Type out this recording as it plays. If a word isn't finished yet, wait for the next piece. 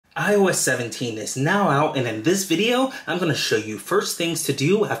iOS 17 is now out, and in this video, I'm going to show you first things to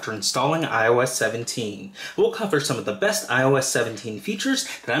do after installing iOS 17. We'll cover some of the best iOS 17 features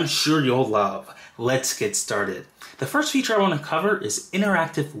that I'm sure you'll love. Let's get started. The first feature I want to cover is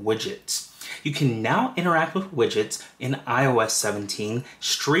interactive widgets. You can now interact with widgets in iOS 17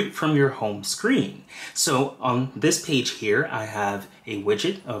 straight from your home screen. So on this page here, I have a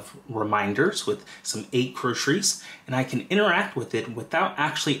widget of reminders with some 8 groceries, and I can interact with it without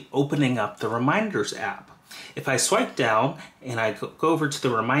actually opening up the Reminders app. If I swipe down and I go over to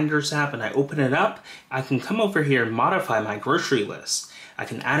the Reminders app and I open it up, I can come over here and modify my grocery list. I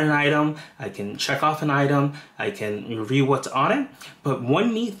can add an item, I can check off an item, I can review what's on it. But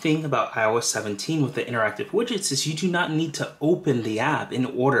one neat thing about iOS 17 with the interactive widgets is you do not need to open the app in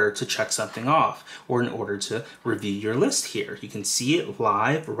order to check something off or in order to review your list here. You can see it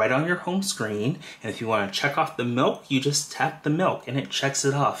live right on your home screen. And if you want to check off the milk, you just tap the milk and it checks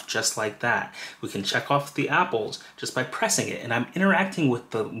it off just like that. We can check off the apples just by pressing it. And I'm interacting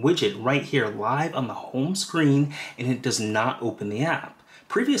with the widget right here live on the home screen, and it does not open the app.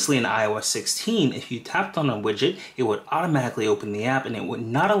 Previously in iOS 16, if you tapped on a widget, it would automatically open the app and it would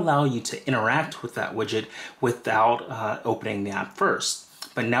not allow you to interact with that widget without opening the app first.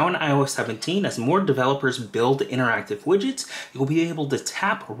 But now in iOS 17, as more developers build interactive widgets, you'll be able to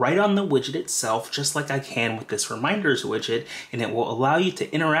tap right on the widget itself, just like I can with this Reminders widget, and it will allow you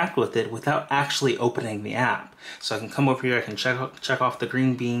to interact with it without actually opening the app. So I can come over here, I can check off the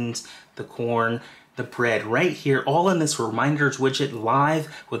green beans, the corn, the bread right here, all in this Reminders widget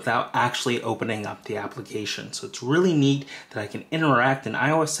live without actually opening up the application. So it's really neat that I can interact in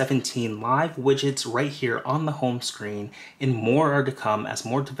iOS 17 live widgets right here on the home screen, and more are to come as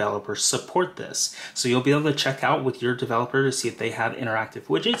more developers support this. So you'll be able to check out with your developer to see if they have interactive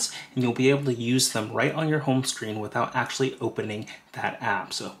widgets, and you'll be able to use them right on your home screen without actually opening that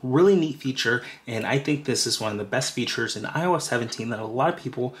app. So really neat feature, and I think this is one of the best features in iOS 17 that a lot of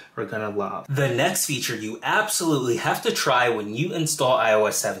people are gonna love. The next feature you absolutely have to try when you install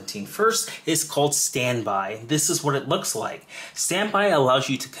iOS 17 first is called Standby. This is what it looks like. Standby allows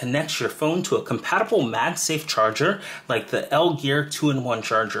you to connect your phone to a compatible MagSafe charger like the LGear 2-in-1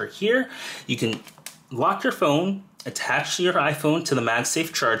 charger here. You can lock your phone, attach your iPhone to the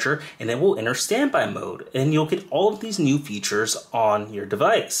MagSafe charger, and it will enter standby mode, and you'll get all of these new features on your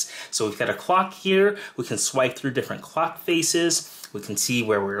device. So we've got a clock here, we can swipe through different clock faces, we can see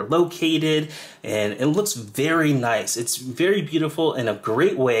where we're located, and it looks very nice. It's very beautiful and a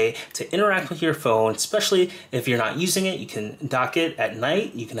great way to interact with your phone, especially if you're not using it. You can dock it at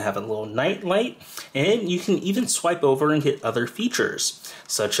night, you can have a little night light, and you can even swipe over and get other features,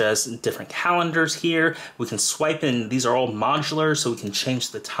 such as different calendars here. We can swipe in, these are all modular, so we can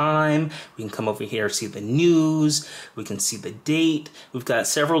change the time. We can come over here, see the news, we can see the date. We've got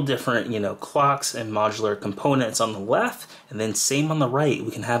several different, clocks and modular components on the left, and then same on the right.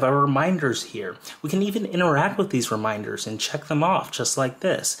 We can have our reminders here. We can even interact with these reminders and check them off just like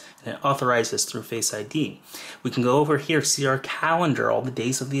this, and it authorizes through Face ID. We can go over here, see our calendar, all the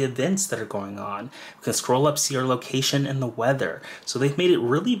days of the events that are going on. We can scroll up, see our location and the weather. So they've made it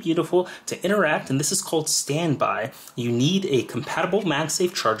really beautiful to interact, and this is called Standby. You need a compatible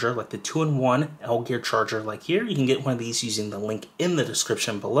MagSafe charger like the 2-in-1 LGear charger like here. You can get one of these using the link in the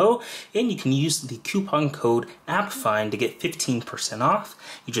description below, and you can use the coupon code AppFind to get 15% off.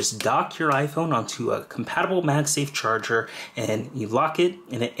 You just dock your iPhone onto a compatible MagSafe charger and you lock it,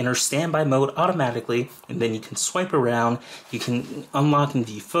 and it enters standby mode automatically, and then you can swipe around. You can unlock and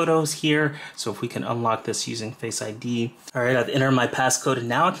view photos here. So if we can unlock this using Face ID. All right, I've entered my passcode, and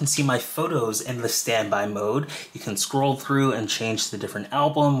now I can see my photos in the standby mode. You can scroll through and change the different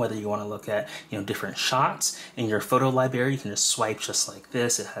album, whether you want to look at different shots in your photo library. You can just swipe just like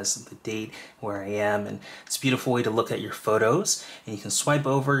this. It has the date, where I am, and it's a beautiful way to look at your photos. And you can swipe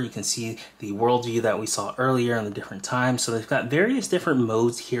over, you can see the world view that we saw earlier and the different times. So they've got various different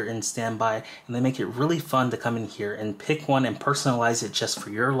modes here in Standby, and they make it really fun to come in here and pick one and personalize it just for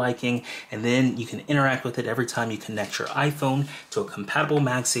your liking, and then you can interact with it every time you connect your iPhone to a compatible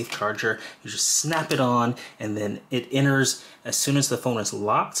MagSafe charger. You just snap it on, and then it enters. As soon as the phone is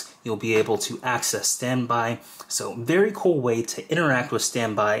locked, you'll be able to access Standby. So very cool way to interact with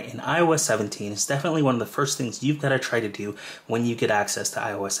Standby in iOS 17. It's definitely one of the first things you've got to try to do when you get access to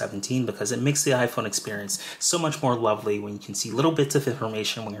iOS 17, because it makes the iPhone experience so much more lovely when you can see little bits of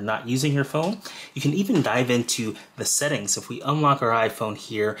information when you're not using your phone. You can even dive into the settings. If we unlock our iPhone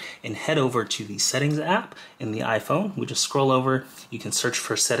here and head over to the Settings app in the iPhone, we just scroll over, you can search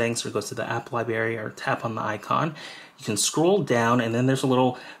for settings or go to the app library or tap on the icon. You can scroll down, and then there's a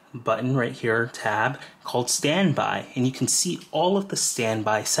little button right here, tab, called Standby, and you can see all of the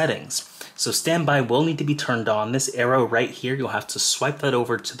standby settings. So standby will need to be turned on. This arrow right here, you'll have to swipe that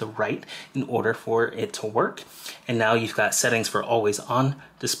over to the right in order for it to work. And now you've got settings for always on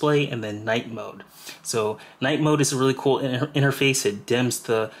display and then night mode. So night mode is a really cool interface. It dims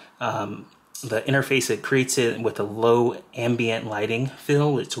the interface. It creates it with a low ambient lighting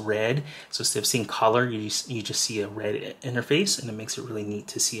fill. It's red, so instead of seeing color, you just see a red interface, and it makes it really neat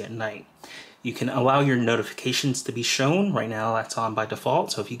to see at night. You can allow your notifications to be shown. Right now that's on by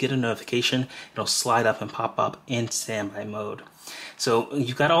default, so if you get a notification, it'll slide up and pop up in standby mode. So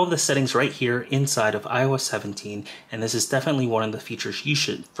you've got all the settings right here inside of iOS 17, and this is definitely one of the features you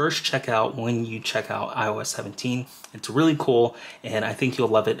should first check out when you check out iOS 17. It's really cool, and I think you'll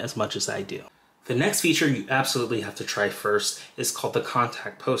love it as much as I do. The next feature you absolutely have to try first is called the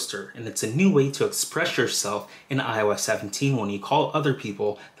contact poster, and it's a new way to express yourself in iOS 17 when you call other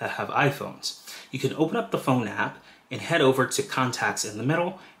people that have iPhones. You can open up the phone app and head over to contacts in the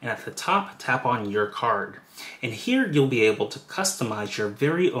middle, and at the top tap on your card. And here you'll be able to customize your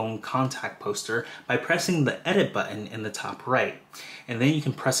very own contact poster by pressing the edit button in the top right. And then you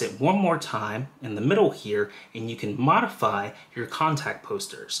can press it one more time in the middle here, and you can modify your contact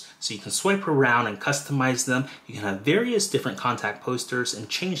posters. So you can swipe around and customize them. You can have various different contact posters and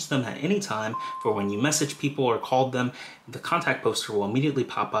change them at any time for when you message people or call them. The contact poster will immediately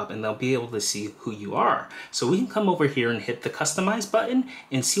pop up and they'll be able to see who you are. So we can come over here and hit the customize button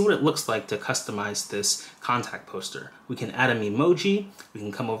and see what it looks like to customize this contact poster. We can add an emoji, we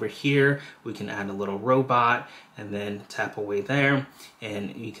can come over here, we can add a little robot and then tap away there,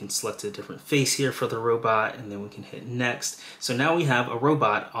 and you can select a different face here for the robot, and then we can hit next. So now we have a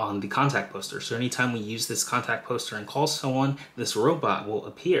robot on the contact poster. So anytime we use this contact poster and call someone, this robot will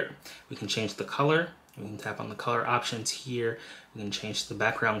appear. We can change the color. We can tap on the color options here. We can change the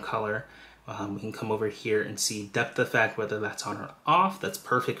background color. We can come over here and see depth effect, whether that's on or off. That's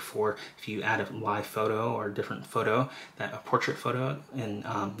perfect for if you add a live photo or a different photo, a portrait photo, and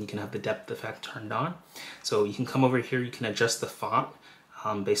you can have the depth effect turned on. So you can come over here, you can adjust the font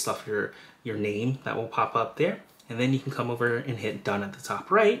based off your name that will pop up there. And then you can come over and hit done at the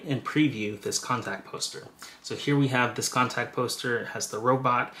top right and preview this contact poster. So here we have this contact poster. It has the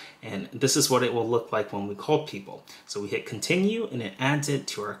robot, and this is what it will look like when we call people. So we hit continue and it adds it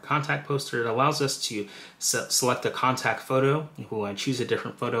to our contact poster. It allows us to select a contact photo. If we want to choose a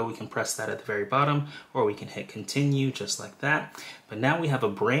different photo, we can press that at the very bottom, or we can hit continue just like that. But now we have a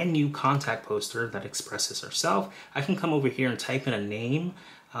brand new contact poster that expresses ourselves. I can come over here and type in a name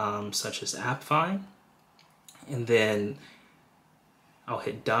such as AppFind. And then I'll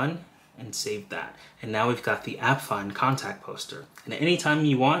hit done and save that. And now we've got the AppFind contact poster. And at any time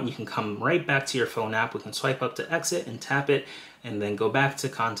you want, you can come right back to your phone app. We can swipe up to exit and tap it, and then go back to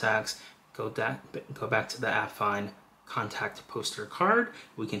contacts, go back to the AppFind contact poster card.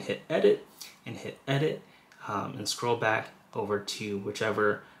 We can hit edit and scroll back over to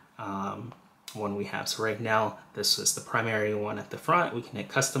whichever one we have. So right now this is the primary one at the front. We can hit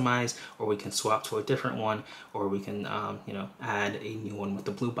customize, or we can swap to a different one, or we can add a new one with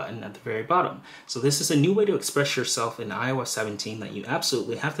the blue button at the very bottom. So this is a new way to express yourself in iOS 17 that you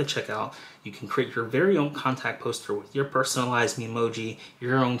absolutely have to check out. You can create your very own contact poster with your personalized emoji,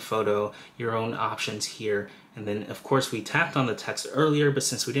 your own photo, your own options here. And then of course we tapped on the text earlier, but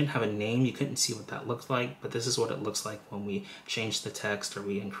since we didn't have a name, you couldn't see what that looked like. But this is what it looks like when we change the text, or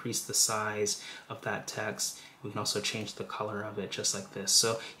we increase the size of that text. We can also change the color of it just like this.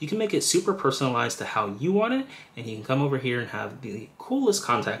 So you can make it super personalized to how you want it, and you can come over here and have the coolest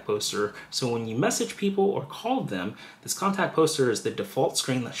contact poster. So when you message people or call them, this contact poster is the default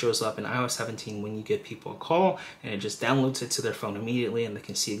screen that shows up in iOS 17 when you give people a call, and it just downloads it to their phone immediately, and they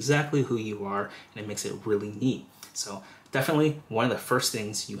can see exactly who you are, and it makes it really neat. So definitely one of the first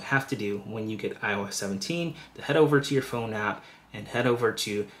things you have to do when you get iOS 17 to head over to your phone app and head over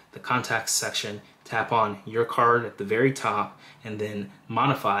to the contacts section, tap on your card at the very top, and then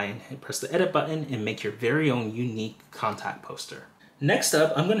modify and press the edit button and make your very own unique contact poster. Next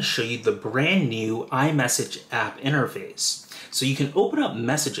up, I'm going to show you the brand new iMessage app interface. So you can open up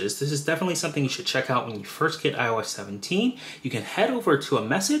messages. This is definitely something you should check out when you first get iOS 17. You can head over to a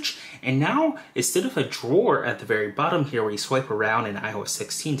message, and now instead of a drawer at the very bottom here where you swipe around in iOS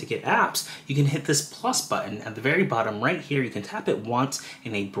 16 to get apps, you can hit this plus button at the very bottom right here. You can tap it once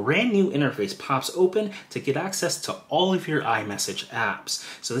and a brand new interface pops open to get access to all of your iMessage apps.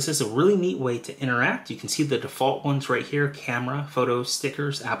 So this is a really neat way to interact. You can see the default ones right here: camera, photos,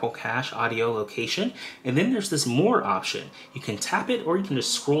 stickers, Apple Cash, audio, location, and then there's this more option. You can tap it or you can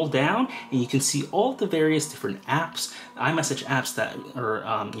just scroll down and you can see all the various different apps, iMessage apps that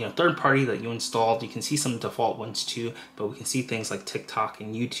are third party that you installed. You can see some default ones too, but we can see things like TikTok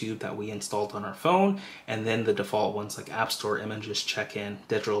and YouTube that we installed on our phone, and then the default ones like App Store, Images, Check-in,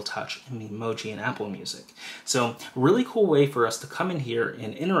 Digital Touch, Emoji, and Apple Music. So really cool way for us to come in here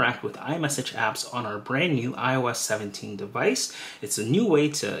and interact with iMessage apps on our brand new iOS 17 device. It's a new way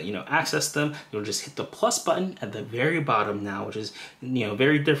to access them. You'll just hit the plus button at the very bottom now, which is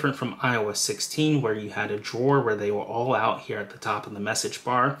very different from iOS 16 where you had a drawer where they were all out here at the top of the message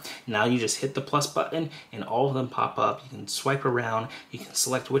bar. Now you just hit the plus button and all of them pop up. You can swipe around, you can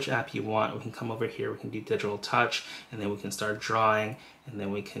select which app you want. We can come over here, we can do Digital Touch, and then we can start drawing, and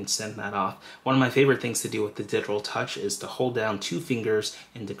then we can send that off. One of my favorite things to do with the Digital Touch is to hold down 2 fingers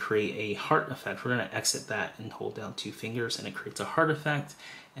and to create a heart effect. We're going to exit that and hold down 2 fingers and it creates a heart effect.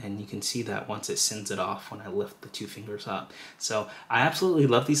 And you can see that once it sends it off when I lift the 2 fingers up. So I absolutely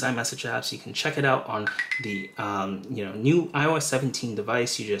love these iMessage apps. You can check it out on the new iOS 17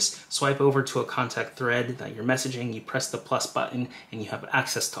 device. You just swipe over to a contact thread that you're messaging, you press the plus button, and you have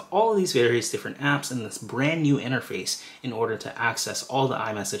access to all of these various different apps in this brand new interface in order to access all the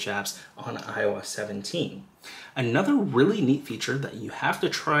iMessage apps on iOS 17. Another really neat feature that you have to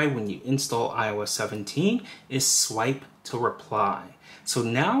try when you install iOS 17 is swipe to reply. So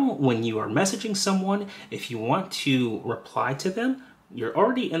now when you are messaging someone, if you want to reply to them, you're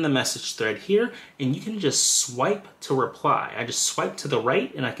already in the message thread here and you can just swipe to reply. I just swipe to the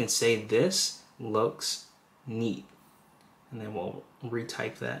right and I can say, "This looks neat." And then we'll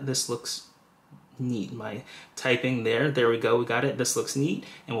retype that. "This looks neat." My typing there we go, we got it. "This looks neat,"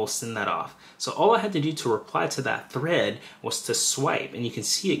 and we'll send that off. So all I had to do to reply to that thread was to swipe, and you can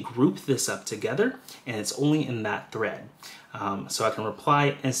see it grouped this up together, and it's only in that thread. So I can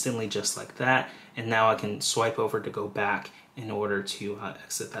reply instantly just like that, and now I can swipe over to go back in order to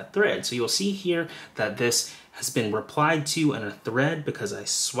exit that thread. So you'll see here that this has been replied to in a thread because I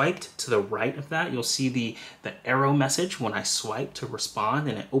swiped to the right of that. You'll see the arrow message when I swipe to respond,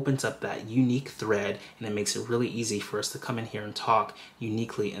 and it opens up that unique thread, and it makes it really easy for us to come in here and talk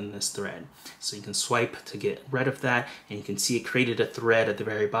uniquely in this thread. So you can swipe to get rid of that, and you can see it created a thread at the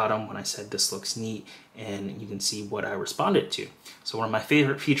very bottom when I said "This looks neat," and you can see what I responded to. So one of my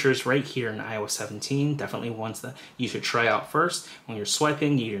favorite features right here in iOS 17, definitely ones that you should try out first. When you're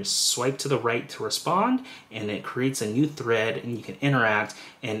swiping, you just swipe to the right to respond, and it creates a new thread and you can interact.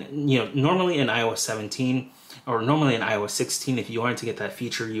 And normally in iOS 17 or normally in iOS 16, if you wanted to get that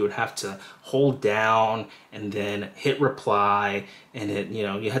feature, you would have to hold down and then hit reply, and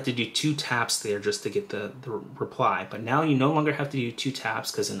you have to do 2 taps there just to get the reply. But now you no longer have to do 2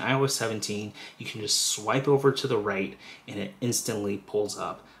 taps because in iOS 17 you can just swipe over to the right and it instantly pulls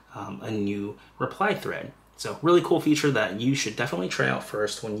up a new reply thread. So really cool feature that you should definitely try out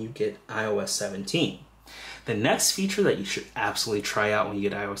first when you get iOS 17. The next feature that you should absolutely try out when you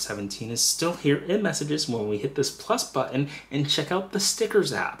get iOS 17 is still here in Messages when we hit this plus button and check out the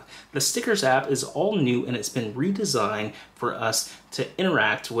Stickers app. The Stickers app is all new and it's been redesigned for us to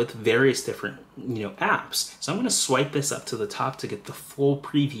interact with various different apps. So I'm going to swipe this up to the top to get the full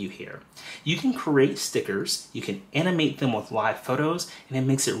preview here. You can create stickers, you can animate them with live photos, and it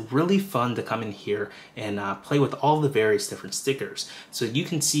makes it really fun to come in here and play with all the various different stickers. So you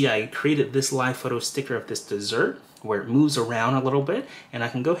can see I created this live photo sticker of this dessert where it moves around a little bit, and I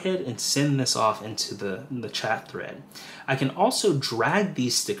can go ahead and send this off into the chat thread. I can also drag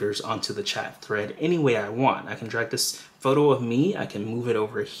these stickers onto the chat thread any way I want. I can drag this photo of me, I can move it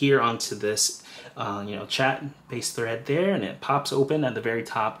over here onto this chat-based thread there, and it pops open at the very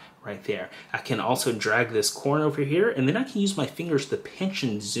top right there. I can also drag this corner over here, and then I can use my fingers to pinch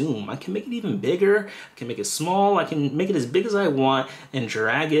and zoom. I can make it even bigger, I can make it small, I can make it as big as I want and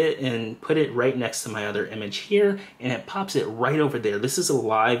drag it and put it right next to my other image here, and it pops it right over there. This is a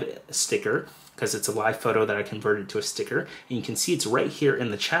live sticker because it's a live photo that I converted to a sticker, and you can see it's right here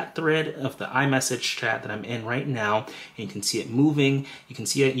in the chat thread of the iMessage chat that I'm in right now, and you can see it moving. You can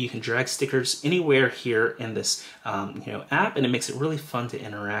see it, you can drag stickers anywhere here in this app, and it makes it really fun to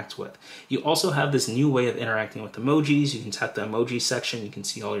interact with. You also have this new way of interacting with emojis. You can tap the emoji section, you can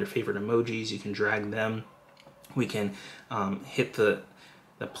see all your favorite emojis, you can drag them. We can hit the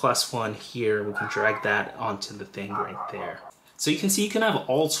plus one here, we can drag that onto the thing right there. So you can see you can have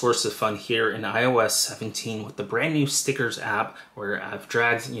all sorts of fun here in iOS 17 with the brand new stickers app, where I've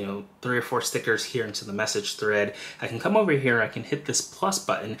dragged, 3 or 4 stickers here into the message thread. I can come over here, I can hit this plus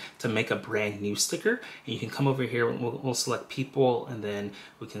button to make a brand new sticker. And you can come over here, we'll select people, and then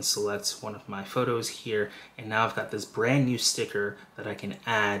we can select one of my photos here. And now I've got this brand new sticker that I can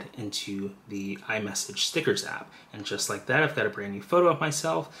add into the iMessage stickers app. And just like that, I've got a brand new photo of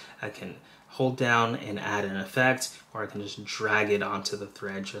myself. I can hold down and add an effect, or I can just drag it onto the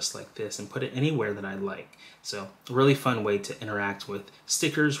thread just like this and put it anywhere that I like. So a really fun way to interact with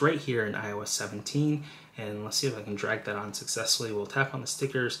stickers right here in iOS 17. And let's see if I can drag that on successfully. We'll tap on the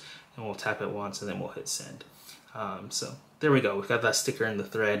stickers and we'll tap it once and then we'll hit send. So there we go, we've got that sticker in the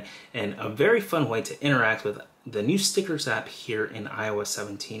thread, and a very fun way to interact with the new stickers app here in iOS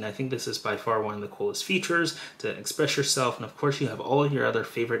 17. I think this is by far one of the coolest features to express yourself, and of course you have all of your other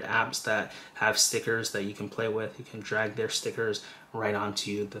favorite apps that have stickers that you can play with. You can drag their stickers right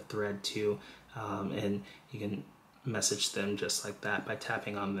onto the thread too, and you can message them just like that by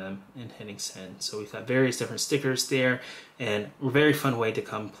tapping on them and hitting send. So we've got various different stickers there, and a very fun way to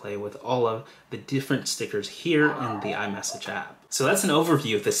come play with all of the different stickers here in the iMessage app. So that's an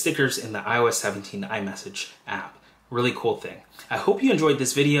overview of the stickers in the iOS 17 iMessage app. Really cool thing. I hope you enjoyed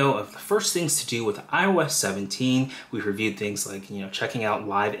this video of the first things to do with iOS 17. We've reviewed things like, checking out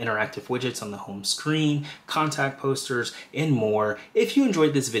live interactive widgets on the home screen, contact posters, and more. If you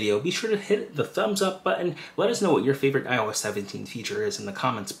enjoyed this video, be sure to hit the thumbs up button. Let us know what your favorite iOS 17 feature is in the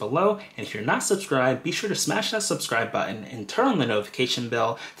comments below. And if you're not subscribed, be sure to smash that subscribe button and turn on the notification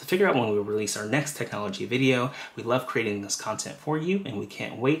bell to figure out when we release our next technology video. We love creating this content for you, and we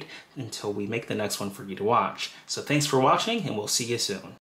can't wait until we make the next one for you to watch. So thanks for watching, and we'll see you soon.